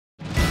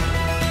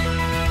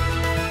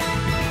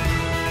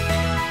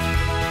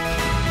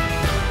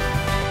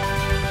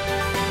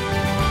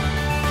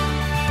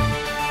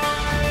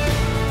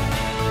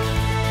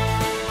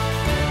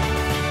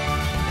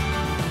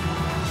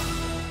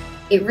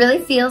It really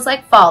feels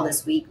like fall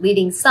this week,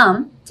 leading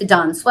some to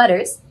don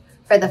sweaters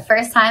for the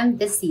first time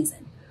this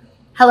season.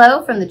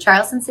 Hello from the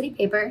Charleston City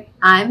Paper.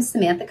 I'm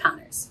Samantha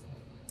Connors.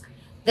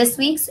 This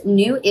week's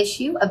new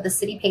issue of the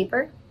City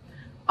Paper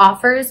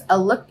offers a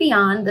look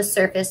beyond the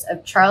surface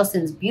of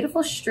Charleston's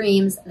beautiful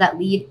streams that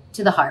lead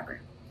to the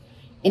harbor.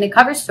 In a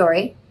cover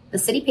story, the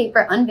City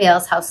Paper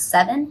unveils how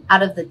 7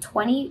 out of the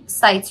 20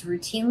 sites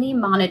routinely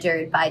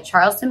monitored by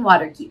Charleston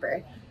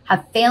Waterkeeper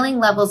have failing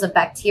levels of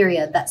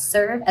bacteria that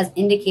serve as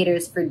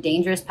indicators for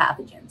dangerous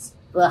pathogens.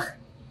 Ugh.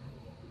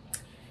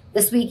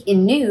 This week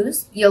in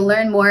news, you'll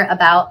learn more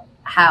about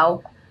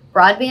how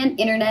broadband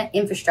internet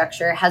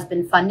infrastructure has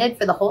been funded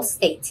for the whole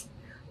state,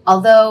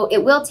 although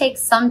it will take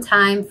some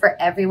time for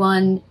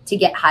everyone to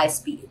get high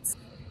speeds.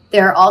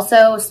 There are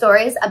also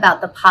stories about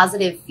the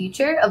positive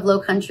future of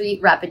low-country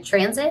rapid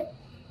transit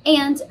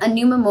and a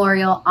new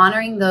memorial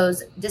honoring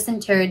those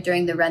disinterred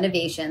during the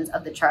renovations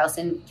of the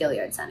Charleston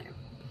Gilliard Center.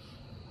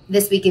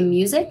 This week in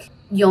music,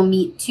 you'll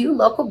meet 2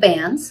 local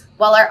bands,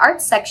 while our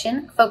arts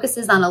section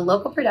focuses on a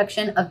local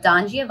production of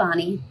Don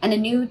Giovanni and a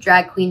new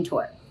drag queen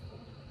tour.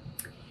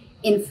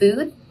 In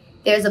food,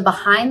 there's a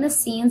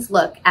behind-the-scenes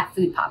look at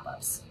food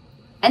pop-ups.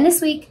 And this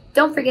week,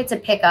 don't forget to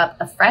pick up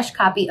a fresh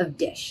copy of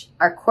Dish,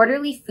 our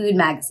quarterly food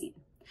magazine.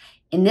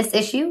 In this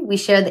issue, we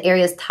share the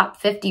area's top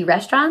 50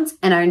 restaurants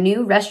and our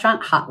new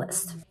restaurant hot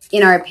list.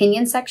 In our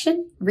opinion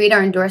section, read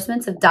our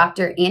endorsements of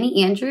Dr.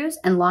 Annie Andrews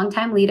and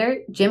longtime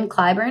leader Jim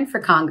Clyburn for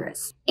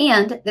Congress.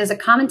 And there's a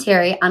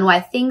commentary on why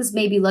things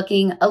may be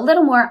looking a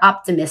little more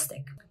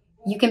optimistic.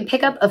 You can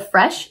pick up a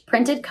fresh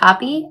printed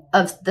copy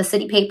of the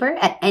City Paper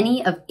at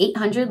any of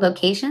 800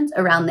 locations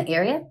around the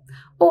area,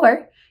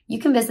 or you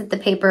can visit the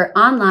paper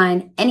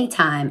online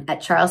anytime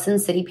at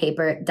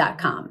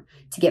charlestoncitypaper.com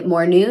to get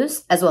more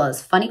news, as well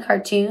as funny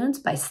cartoons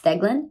by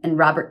Steglin and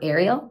Robert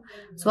Ariel,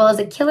 as well as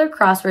a killer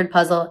crossword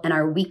puzzle and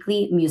our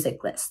weekly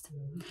music list.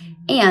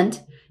 And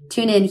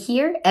tune in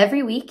here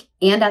every week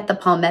and at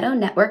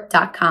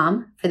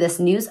thepalmettonetwork.com for this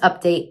news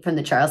update from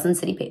the Charleston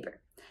City Paper.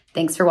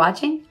 Thanks for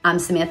watching. I'm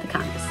Samantha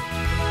Connors.